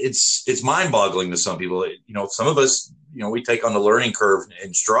 It's mind-boggling to some people. Some of us, we take on the learning curve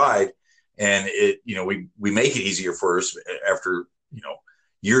in stride, and we make it easier for us after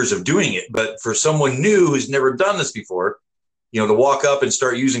years of doing it. But for someone new who's never done this before, to walk up and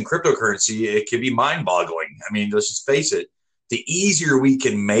start using cryptocurrency, it can be mind-boggling. I mean, let's just face it. The easier we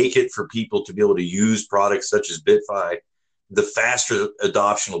can make it for people to be able to use products such as Bitfi, the faster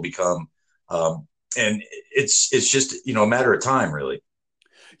adoption will become, and it's just a matter of time, really.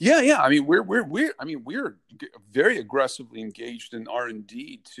 Yeah. I mean, we're very aggressively engaged in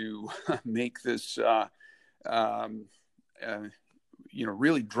R&D to make this,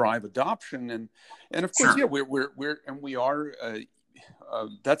 really drive adoption, and of course, we are.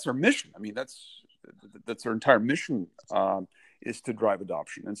 That's our mission. I mean, that's that's our entire mission, is to drive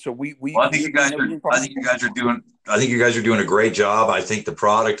adoption. And so we Well, I think you guys are. I think you guys are doing. I think you guys are doing a great job. I think the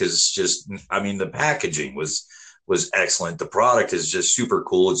product is just. I mean, the packaging was excellent. The product is just super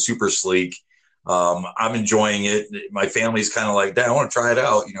cool. It's super sleek. I'm enjoying it. My family's kind of like, Dad, I want to try it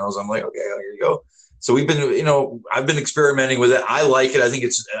out. You know, so I'm like, okay, here you go. So we've been, you know, I've been experimenting with it. I like it. I think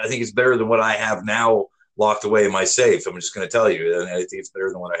it's better than what I have now locked away in my safe. I'm just going to tell you, and I think it's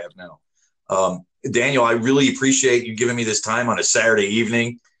better than what I have now. Daniel, I really appreciate you giving me this time on a Saturday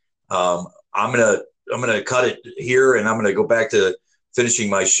evening. I'm gonna cut it here, and I'm gonna go back to finishing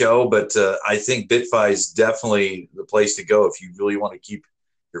my show. But I think Bitfi is definitely the place to go if you really want to keep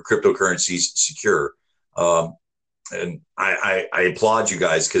your cryptocurrencies secure. And I applaud you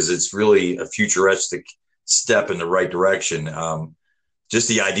guys because it's really a futuristic step in the right direction. Just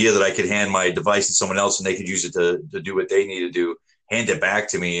the idea that I could hand my device to someone else and they could use it to do what they need to do, hand it back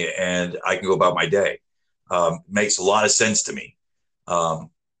to me, and I can go about my day. Makes a lot of sense to me.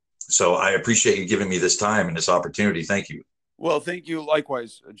 So I appreciate you giving me this time and this opportunity. Thank you. Well, thank you.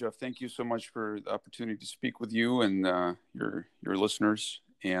 Likewise, Jeff. Thank you so much for the opportunity to speak with you and your listeners.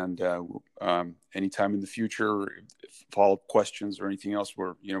 And anytime in the future, follow-up questions or anything else,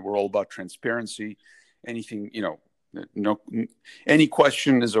 we're all about transparency. Anything, any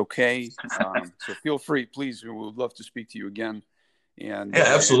question is okay. So feel free, please. We would love to speak to you again. And yeah,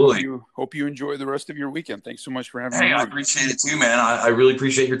 absolutely. Hope you enjoy the rest of your weekend. Thanks so much for having me. I appreciate it too, man. I really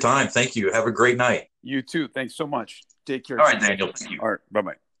appreciate your time. Thank you. Have a great night. You too. Thanks so much. Take care. All right, Daniel. Thank you. All right.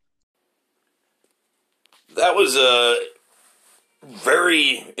 Bye-bye. That was a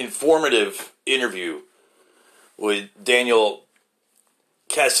very informative interview with Daniel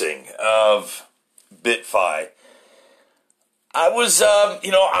Khasin of Bitfi. I was, I'm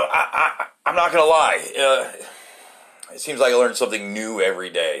not going to lie. It seems like I learn something new every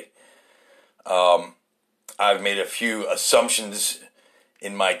day. I've made a few assumptions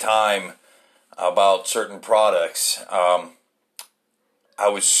in my time about certain products. I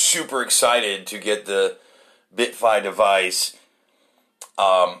was super excited to get the Bitfi device.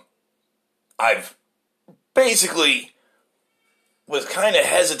 I've basically was kind of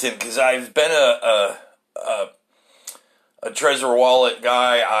hesitant because I've been a Trezor wallet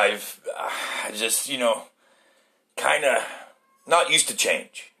guy. I've just, kind of not used to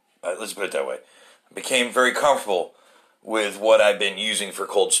change. Let's put it that way. I became very comfortable with what I've been using for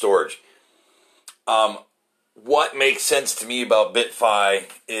cold storage. What makes sense to me about Bitfi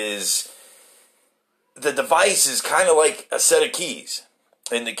is the device is kind of like a set of keys,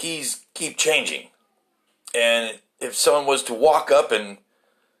 and the keys keep changing. And if someone was to walk up and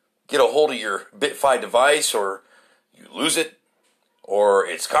get a hold of your Bitfi device, or you lose it, or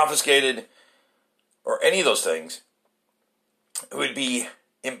it's confiscated, or any of those things, it would be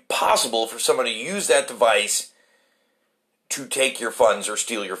impossible for somebody to use that device to take your funds or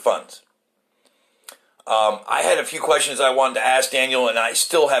steal your funds. I had a few questions I wanted to ask Daniel, and I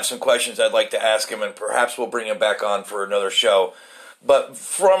still have some questions I'd like to ask him, and perhaps we'll bring him back on for another show. But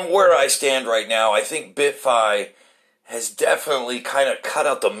from where I stand right now, I think Bitfi has definitely kind of cut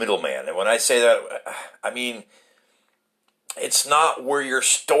out the middleman. And when I say that, I mean, it's not where you're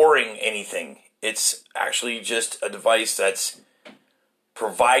storing anything. It's actually just a device that's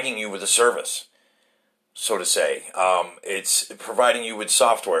providing you with a service, so to say. It's providing you with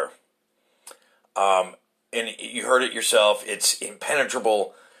software. And you heard it yourself. It's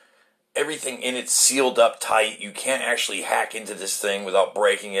impenetrable. Everything in it's sealed up tight. You can't actually hack into this thing without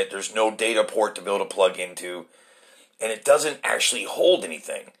breaking it. There's no data port to be able to plug into. And it doesn't actually hold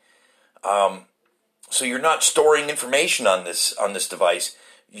anything. So you're not storing information on this device.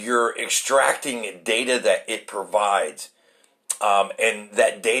 You're extracting data that it provides. And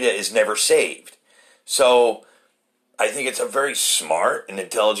that data is never saved. So I think it's a very smart and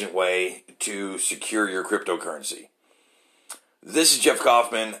intelligent way to secure your cryptocurrency. This is Jeff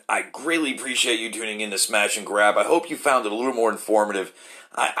Kaufman. I greatly appreciate you tuning in to Smash and Grab. I hope you found it a little more informative.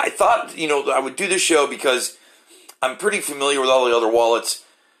 I thought, I would do this show because I'm pretty familiar with all the other wallets.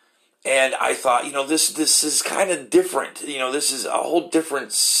 And I thought, this is kind of different. This is a whole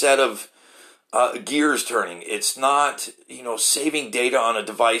different set of gears turning. It's not, saving data on a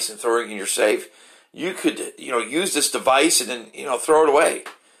device and throwing it in your safe. You could, use this device and then, throw it away.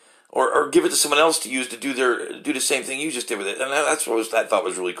 Or give it to someone else to use to do the same thing you just did with it. And that's what I thought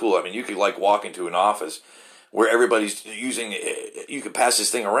was really cool. I mean, you could walk into an office where everybody's using it. You could pass this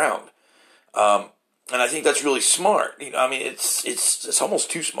thing around. And I think that's really smart. It's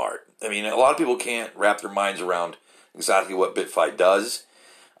almost too smart. I mean, a lot of people can't wrap their minds around exactly what Bitfi does.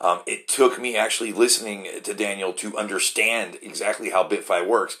 It took me actually listening to Daniel to understand exactly how Bitfi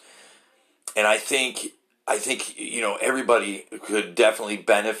works. And I think everybody could definitely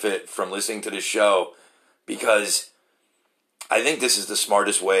benefit from listening to this show, because I think this is the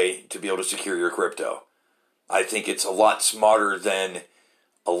smartest way to be able to secure your crypto. I think it's a lot smarter than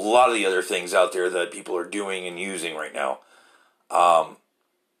a lot of the other things out there that people are doing and using right now.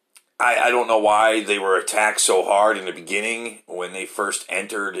 I don't know why they were attacked so hard in the beginning when they first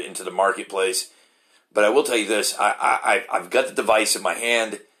entered into the marketplace, but I will tell you this: I've got the device in my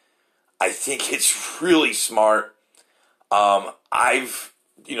hand. I think it's really smart. I've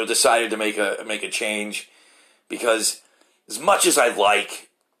decided to make a change, because as much as I like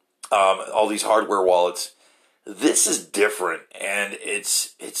all these hardware wallets, this is different, and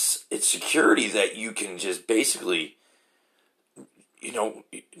it's security that you can just basically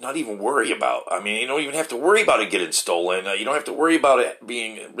not even worry about. I mean, you don't even have to worry about it getting stolen. You don't have to worry about it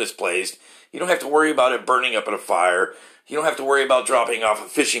being misplaced. You don't have to worry about it burning up in a fire. You don't have to worry about dropping off a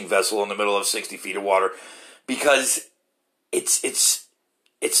fishing vessel in the middle of 60 feet of water, because it's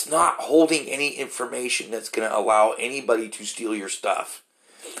not holding any information that's going to allow anybody to steal your stuff.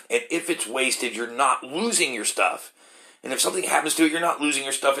 And if it's wasted, you're not losing your stuff. And if something happens to it, you're not losing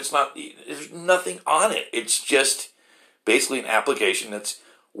your stuff. There's nothing on it. It's just basically an application that's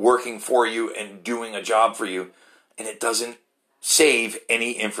working for you and doing a job for you, and it doesn't save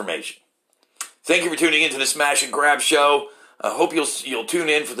any information. Thank you for tuning into the Smash and Grab show. I hope you'll tune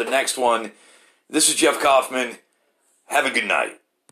in for the next one. This is Jeff Kaufman. Have a good night.